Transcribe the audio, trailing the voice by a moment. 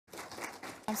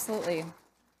Absolutely.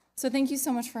 So thank you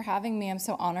so much for having me. I'm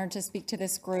so honored to speak to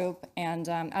this group. And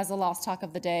as the last talk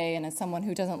of the day, and as someone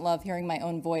who doesn't love hearing my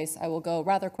own voice, I will go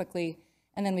rather quickly,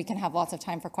 and then we can have lots of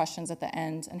time for questions at the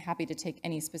end, and happy to take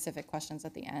any specific questions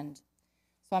at the end.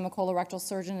 So I'm a colorectal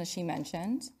surgeon, as she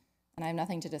mentioned, and I have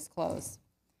nothing to disclose.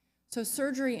 So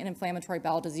surgery and inflammatory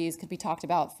bowel disease could be talked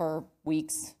about for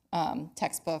weeks,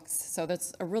 textbooks. So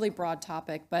that's a really broad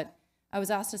topic, but I was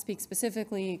asked to speak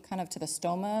specifically kind of to the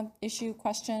stoma issue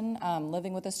question,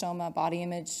 living with a stoma, body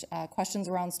image, questions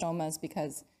around stomas,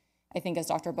 because I think as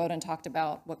Dr. Bowden talked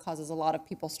about, what causes a lot of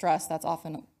people stress, that's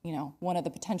often, one of the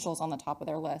potentials on the top of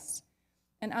their list.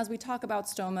 And as we talk about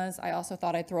stomas, I also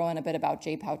thought I'd throw in a bit about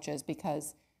J pouches,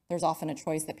 because there's often a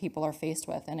choice that people are faced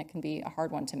with, and it can be a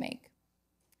hard one to make.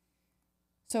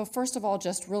 So first of all,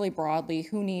 just really broadly,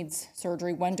 who needs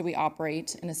surgery? When do we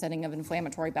operate in a setting of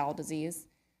inflammatory bowel disease?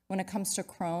 When it comes to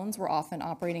Crohn's, we're often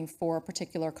operating for a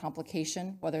particular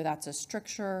complication, whether that's a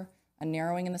stricture, a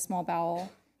narrowing in the small bowel,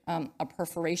 a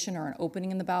perforation or an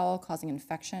opening in the bowel causing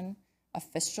infection, a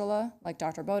fistula, like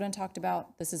Dr. Bowden talked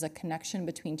about. This is a connection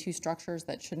between two structures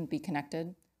that shouldn't be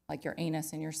connected, like your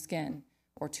anus and your skin,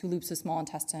 or two loops of small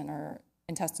intestine, or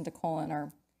intestine to colon,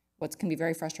 or what can be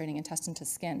very frustrating, intestine to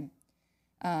skin.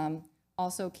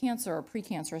 Also cancer or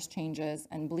precancerous changes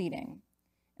and bleeding.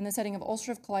 In the setting of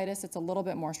ulcerative colitis, it's a little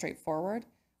bit more straightforward.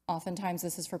 Oftentimes,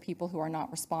 this is for people who are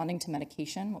not responding to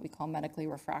medication, what we call medically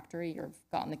refractory. You've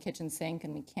gotten the kitchen sink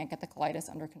and we can't get the colitis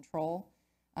under control.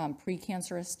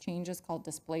 Precancerous changes called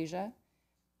dysplasia.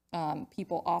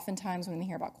 People oftentimes, when we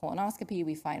hear about colonoscopy,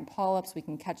 we find polyps. We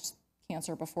can catch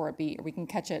cancer before we can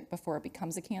catch it before it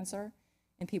becomes a cancer.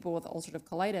 In people with ulcerative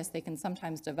colitis, they can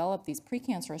sometimes develop these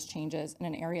precancerous changes in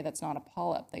an area that's not a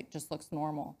polyp, that just looks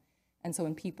normal. And so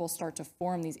when people start to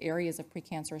form these areas of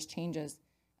precancerous changes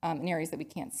in areas that we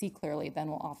can't see clearly, then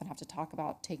we'll often have to talk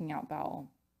about taking out bowel,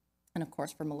 and of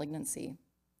course for malignancy.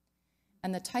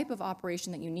 And the type of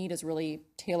operation that you need is really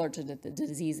tailored to the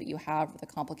disease that you have, or the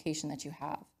complication that you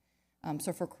have.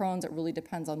 So for Crohn's, it really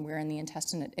depends on where in the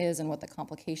intestine it is and what the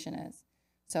complication is.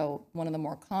 So one of the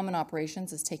more common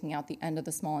operations is taking out the end of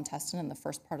the small intestine and the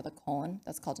first part of the colon.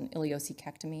 That's called an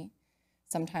ileocectomy.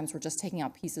 Sometimes we're just taking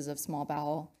out pieces of small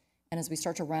bowel. And as we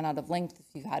start to run out of length,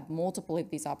 if you've had multiple of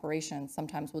these operations,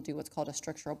 sometimes we'll do what's called a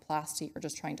stricturoplasty, or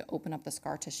just trying to open up the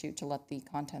scar tissue to let the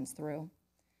contents through.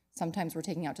 Sometimes we're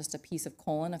taking out just a piece of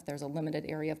colon if there's a limited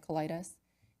area of colitis.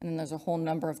 And then there's a whole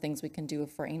number of things we can do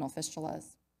for anal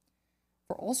fistulas.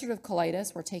 For ulcerative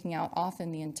colitis, we're taking out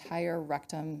often the entire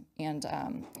rectum and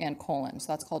colon.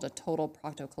 So that's called a total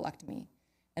proctocolectomy.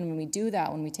 And when we do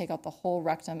that, when we take out the whole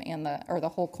rectum and the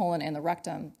whole colon and the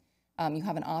rectum, you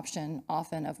have an option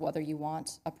often of whether you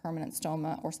want a permanent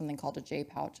stoma or something called a J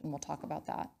pouch, and we'll talk about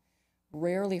that.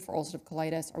 Rarely for ulcerative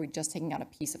colitis are we just taking out a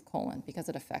piece of colon, because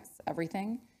it affects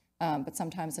everything. But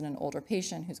sometimes in an older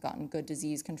patient who's gotten good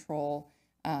disease control,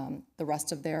 the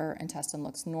rest of their intestine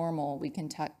looks normal, we can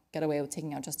get away with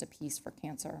taking out just a piece for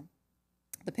cancer.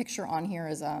 The picture on here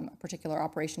is a particular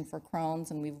operation for Crohn's,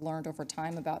 and we've learned over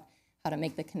time about how to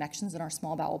make the connections in our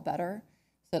small bowel better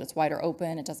so that it's wider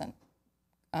open, it doesn't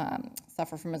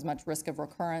suffer from as much risk of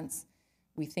recurrence.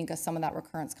 We think some of that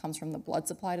recurrence comes from the blood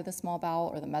supply to the small bowel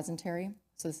or the mesentery.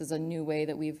 So this is a new way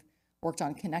that we've worked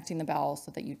on connecting the bowel so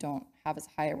that you don't have as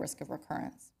high a risk of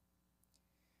recurrence.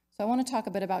 So I want to talk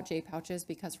a bit about J pouches,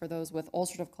 because for those with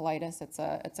ulcerative colitis, it's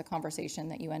a conversation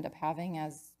that you end up having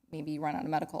as maybe you run out of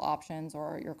medical options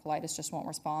or your colitis just won't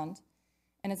respond.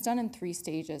 And it's done in 3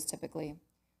 stages typically.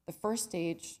 The first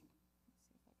stage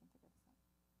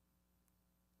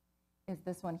is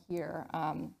this one here.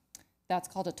 That's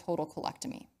called a total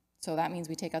colectomy. So that means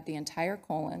we take out the entire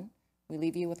colon, we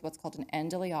leave you with what's called an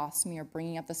endoleostomy, or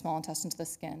bringing up the small intestine to the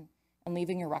skin, and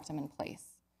leaving your rectum in place.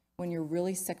 When you're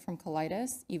really sick from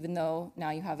colitis, even though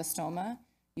now you have a stoma,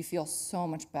 you feel so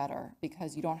much better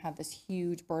because you don't have this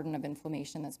huge burden of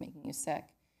inflammation that's making you sick.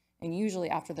 And usually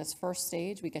after this first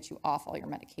stage, we get you off all your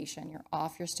medication. You're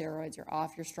off your steroids, you're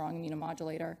off your strong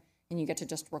immunomodulator, and you get to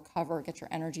just recover, get your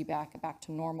energy back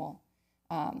to normal.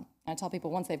 I tell people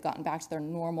once they've gotten back to their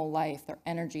normal life, their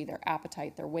energy, their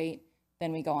appetite, their weight,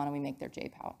 then we go on and we make their J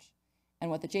pouch. And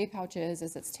what the J pouch is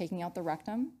it's taking out the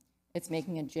rectum, it's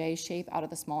making a J shape out of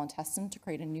the small intestine to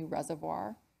create a new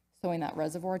reservoir, sewing that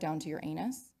reservoir down to your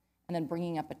anus, and then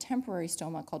bringing up a temporary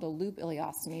stoma called a loop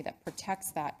ileostomy that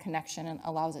protects that connection and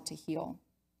allows it to heal.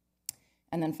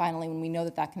 And then finally, when we know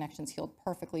that that connection's healed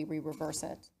perfectly, we reverse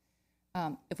it.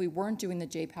 If we weren't doing the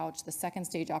J pouch, the second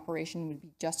stage operation would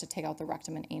be just to take out the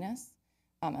rectum and anus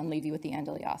and leave you with the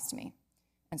endoleostomy.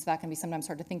 And so that can be sometimes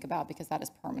hard to think about because that is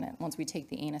permanent. Once we take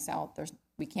the anus out,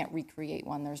 we can't recreate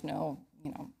one. There's no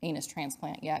anus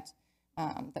transplant yet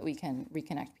that we can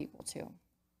reconnect people to.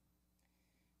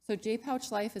 So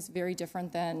J-pouch life is very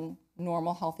different than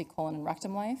normal, healthy colon and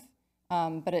rectum life,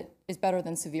 but it is better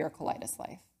than severe colitis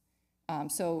life.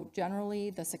 So generally,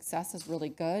 the success is really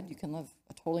good. You can live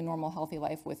a totally normal, healthy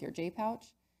life with your J-pouch.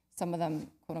 Some of them,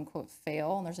 quote unquote,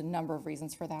 fail, and there's a number of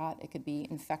reasons for that. It could be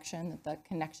infection, that the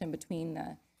connection between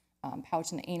the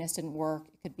pouch and the anus didn't work.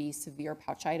 It could be severe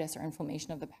pouchitis or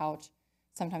inflammation of the pouch.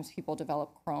 Sometimes people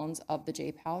develop Crohn's of the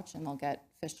J-pouch, and they'll get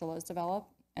fistulas develop.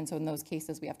 And so in those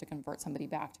cases, we have to convert somebody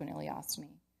back to an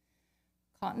ileostomy.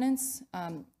 Continence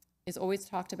is always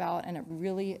talked about, and it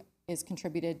really is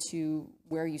contributed to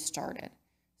where you started.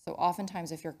 So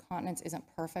oftentimes, if your continence isn't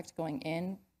perfect going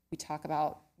in, we talk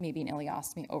about maybe an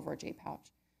ileostomy over a J-pouch.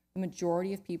 The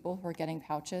majority of people who are getting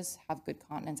pouches have good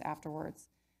continence afterwards.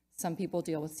 Some people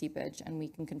deal with seepage, and we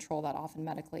can control that often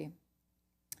medically.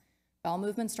 Bowel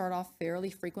movements start off fairly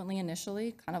frequently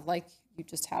initially, kind of like you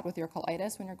just had with your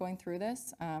colitis when you're going through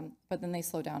this, but then they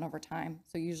slow down over time.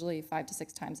 So usually 5 to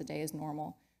 6 times a day is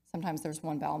normal. Sometimes there's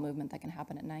one bowel movement that can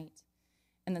happen at night.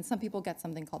 And then some people get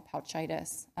something called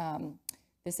pouchitis.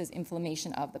 This is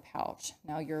inflammation of the pouch.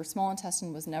 Now, your small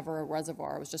intestine was never a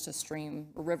reservoir. It was just a stream,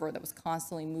 a river that was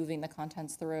constantly moving the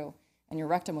contents through. And your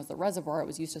rectum was the reservoir. It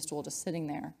was used to stool just sitting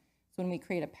there. So when we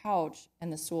create a pouch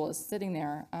and the stool is sitting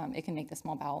there, it can make the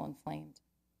small bowel inflamed.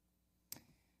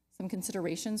 Some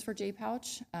considerations for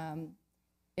J-pouch.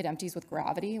 It empties with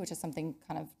gravity, which is something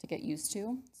kind of to get used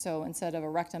to. So instead of a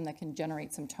rectum that can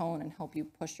generate some tone and help you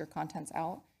push your contents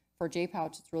out, for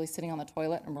J-pouch, it's really sitting on the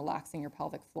toilet and relaxing your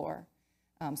pelvic floor.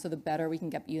 So the better we can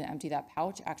get you to empty that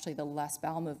pouch, actually the less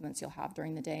bowel movements you'll have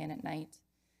during the day and at night.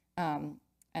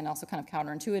 And also kind of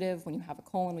counterintuitive, when you have a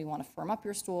colon, we want to firm up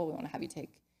your stool. We want to have you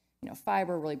take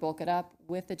fiber, really bulk it up.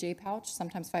 With the J-pouch,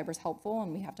 sometimes fiber is helpful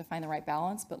and we have to find the right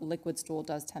balance, but liquid stool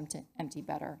does tend to empty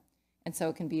better. And so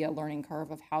it can be a learning curve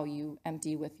of how you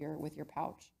empty with your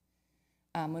pouch.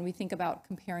 When we think about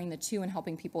comparing the two and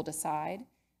helping people decide,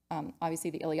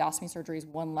 obviously the ileostomy surgery is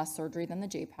one less surgery than the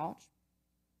J-pouch.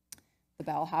 The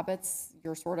bowel habits,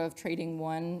 you're sort of trading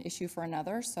one issue for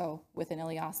another. So with an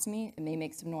ileostomy, it may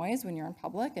make some noise when you're in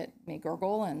public. It may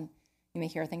gurgle and you may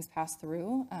hear things pass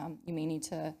through. You may need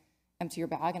to empty your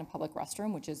bag in a public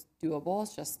restroom, which is doable.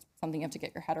 It's just something you have to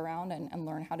get your head around and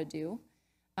learn how to do.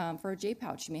 For a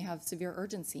J-pouch, you may have severe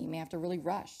urgency. You may have to really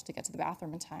rush to get to the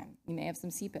bathroom in time. You may have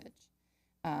some seepage.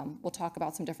 We'll talk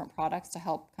about some different products to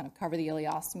help kind of cover the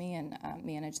ileostomy and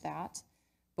manage that.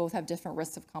 Both have different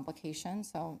risks of complication,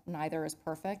 so neither is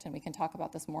perfect, and we can talk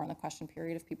about this more in the question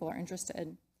period if people are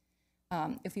interested.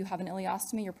 If you have an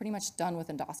ileostomy, you're pretty much done with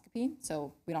endoscopy,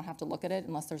 so we don't have to look at it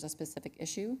unless there's a specific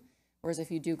issue. Whereas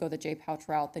if you do go the J-pouch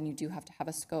route, then you do have to have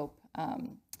a scope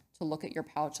to look at your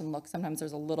pouch and look. Sometimes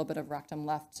there's a little bit of rectum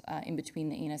left in between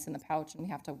the anus and the pouch, and we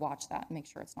have to watch that and make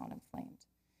sure it's not inflamed.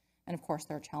 And of course,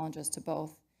 there are challenges to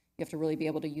both. You have to really be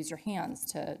able to use your hands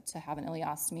to have an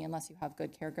ileostomy unless you have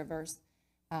good caregivers.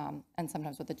 And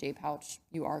sometimes with the J-pouch,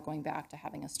 you are going back to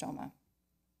having a stoma.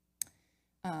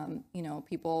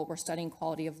 People were studying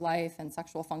quality of life and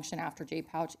sexual function after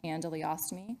J-pouch and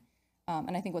ileostomy.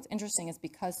 And I think what's interesting is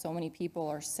because so many people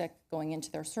are sick going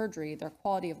into their surgery, their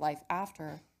quality of life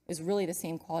after is really the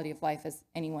same quality of life as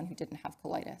anyone who didn't have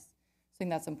colitis. So I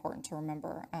think that's important to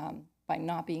remember. By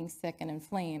not being sick and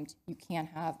inflamed, you can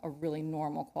have a really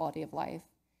normal quality of life.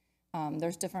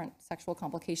 There's different sexual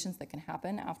complications that can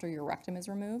happen after your rectum is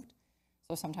removed.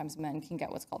 So sometimes men can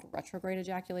get what's called retrograde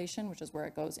ejaculation, which is where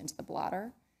it goes into the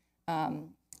bladder.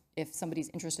 If somebody's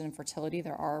interested in fertility,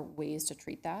 there are ways to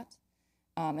treat that.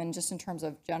 And just in terms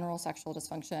of general sexual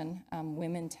dysfunction,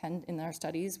 women tend, in their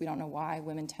studies, we don't know why,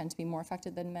 women tend to be more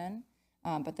affected than men,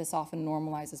 but this often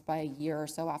normalizes by a year or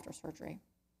so after surgery.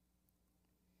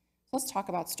 So let's talk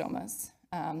about stomas.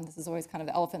 This is always kind of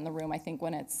the elephant in the room, I think,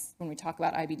 when we talk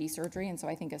about IBD surgery, and so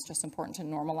I think it's just important to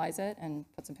normalize it and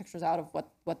put some pictures out of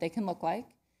what they can look like.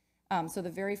 So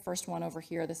the very first one over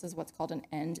here, this is what's called an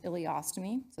end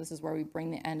ileostomy. So this is where we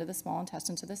bring the end of the small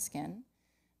intestine to the skin.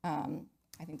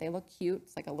 I think they look cute.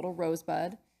 It's like a little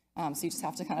rosebud. So you just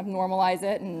have to kind of normalize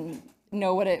it and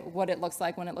know what it looks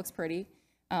like when it looks pretty.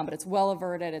 But it's well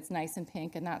averted, it's nice and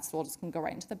pink, and that stool just can go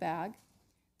right into the bag.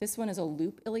 This one is a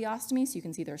loop ileostomy, so you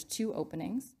can see there's 2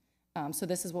 openings. So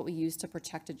this is what we use to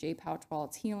protect a J-pouch while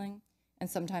it's healing. And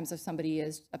sometimes if somebody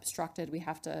is obstructed, we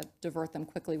have to divert them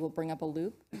quickly. We'll bring up a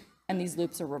loop, and these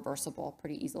loops are reversible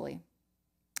pretty easily.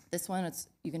 This one,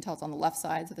 you can tell it's on the left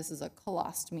side, so this is a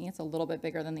colostomy. It's a little bit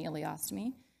bigger than the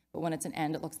ileostomy, but when it's an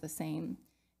end, it looks the same.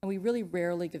 And we really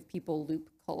rarely give people loop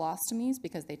colostomies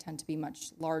because they tend to be much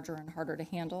larger and harder to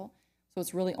handle. So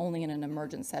it's really only in an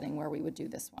emergent setting where we would do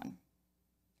this one.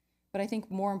 But I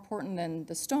think more important than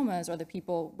the stomas are the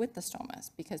people with the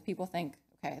stomas, because people think,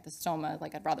 okay, the stoma,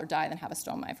 like I'd rather die than have a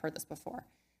stoma. I've heard this before.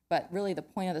 But really the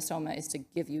point of the stoma is to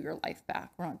give you your life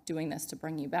back. We're not doing this to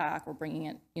bring you back. We're bringing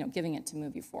it, giving it to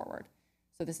move you forward.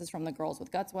 So this is from the Girls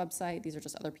with Guts website. These are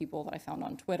just other people that I found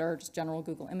on Twitter, just general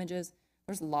Google images.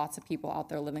 There's lots of people out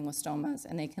there living with stomas,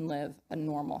 and they can live a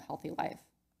normal, healthy life.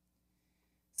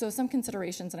 So some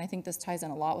considerations, and I think this ties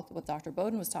in a lot with what Dr.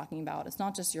 Bowden was talking about. It's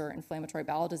not just your inflammatory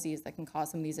bowel disease that can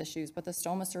cause some of these issues, but the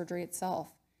stoma surgery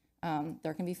itself.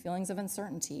 There can be feelings of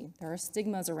uncertainty. There are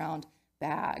stigmas around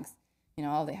bags.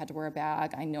 They had to wear a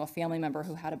bag. I know a family member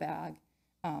who had a bag.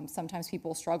 Sometimes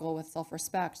people struggle with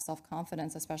self-respect,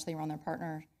 self-confidence, especially around their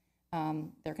partner.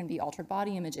 There can be altered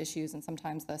body image issues, and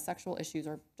sometimes the sexual issues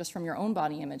are just from your own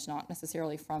body image, not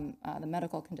necessarily from the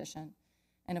medical condition.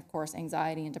 And of course,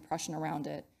 anxiety and depression around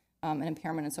it, and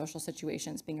impairment in social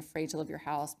situations, being afraid to leave your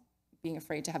house, being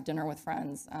afraid to have dinner with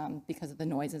friends because of the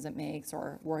noises it makes,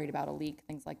 or worried about a leak,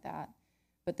 things like that.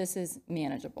 But this is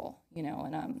manageable,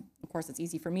 and of course it's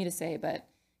easy for me to say, but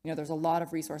there's a lot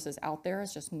of resources out there.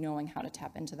 It's just knowing how to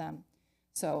tap into them.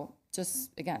 So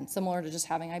just, again, similar to just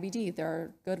having IBD, there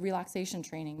are good relaxation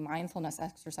training, mindfulness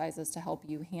exercises to help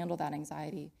you handle that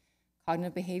anxiety,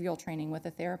 cognitive behavioral training with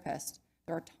a therapist.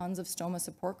 There are tons of stoma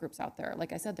support groups out there.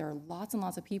 Like I said, there are lots and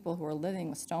lots of people who are living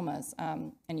with stomas,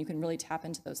 and you can really tap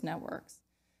into those networks.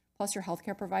 Plus, your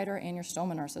healthcare provider and your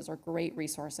stoma nurses are great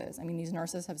resources. I mean, these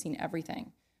nurses have seen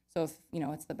everything. So if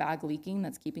it's the bag leaking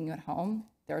that's keeping you at home,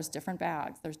 there's different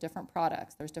bags, there's different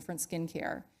products, there's different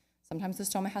skincare. Sometimes the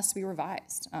stoma has to be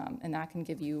revised, and that can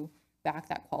give you back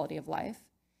that quality of life.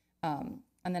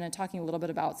 And then in talking a little bit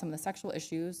about some of the sexual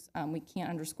issues, we can't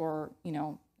underscore,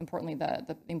 importantly,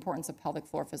 the importance of pelvic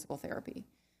floor physical therapy.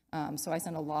 So I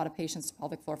send a lot of patients to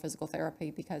pelvic floor physical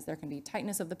therapy because there can be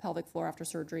tightness of the pelvic floor after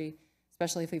surgery,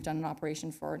 especially if we've done an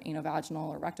operation for an anovaginal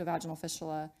or rectovaginal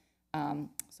fistula.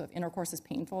 So if intercourse is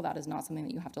painful, that is not something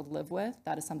that you have to live with.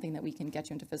 That is something that we can get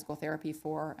you into physical therapy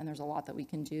for, and there's a lot that we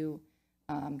can do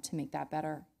to make that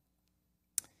better.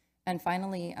 And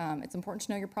finally, it's important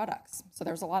to know your products. So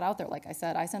there's a lot out there. Like I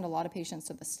said, I send a lot of patients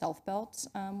to the Stealth Belt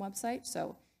website.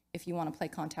 So if you want to play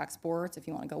contact sports, if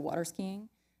you want to go water skiing,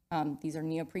 these are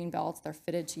neoprene belts. They're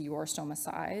fitted to your stoma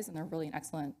size, and they're really an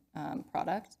excellent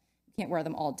product. You can't wear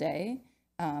them all day,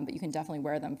 but you can definitely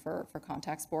wear them for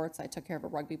contact sports. I took care of a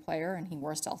rugby player, and he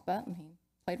wore a Stealth Belt, and he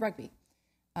played rugby.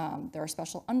 There are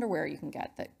special underwear you can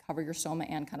get that cover your stoma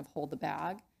and kind of hold the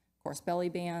bag. Of course, belly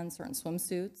bands, certain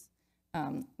swimsuits.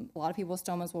 A lot of people with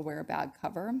stomas will wear a bag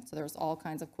cover. So there's all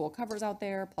kinds of cool covers out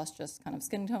there, plus just kind of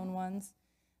skin tone ones,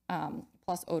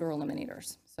 plus odor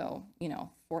eliminators. So,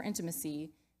 for intimacy,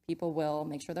 people will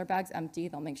make sure their bag's empty.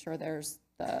 They'll make sure there's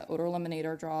the odor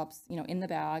eliminator drops, in the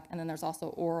bag. And then there's also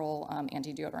oral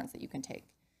anti-deodorants that you can take.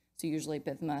 So usually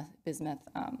bismuth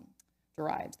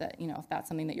derived that, if that's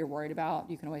something that you're worried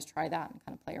about, you can always try that and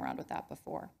kind of play around with that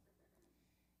before.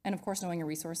 And of course, knowing your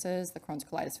resources, the Crohn's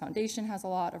Colitis Foundation has a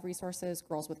lot of resources.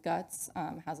 Girls with Guts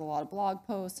has a lot of blog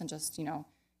posts, and just, you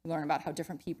learn about how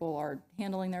different people are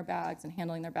handling their bags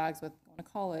with going to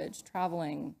college,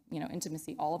 traveling,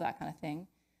 intimacy, all of that kind of thing.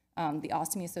 The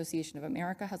Ostomy Association of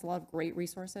America has a lot of great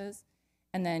resources.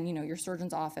 And then, your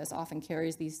surgeon's office often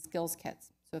carries these skills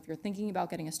kits. So if you're thinking about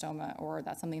getting a stoma, or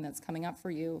that's something that's coming up for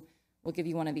you, we'll give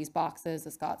you one of these boxes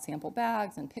that's got sample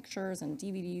bags and pictures and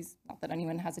DVDs. Not that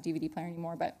anyone has a DVD player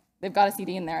anymore, but they've got a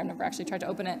CD in there. I've never actually tried to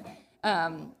open it.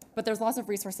 But there's lots of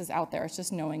resources out there. It's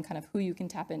just knowing kind of who you can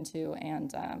tap into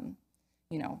and,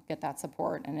 get that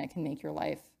support, and it can make your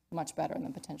life much better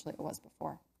than potentially it was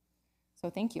before.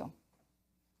 So thank you.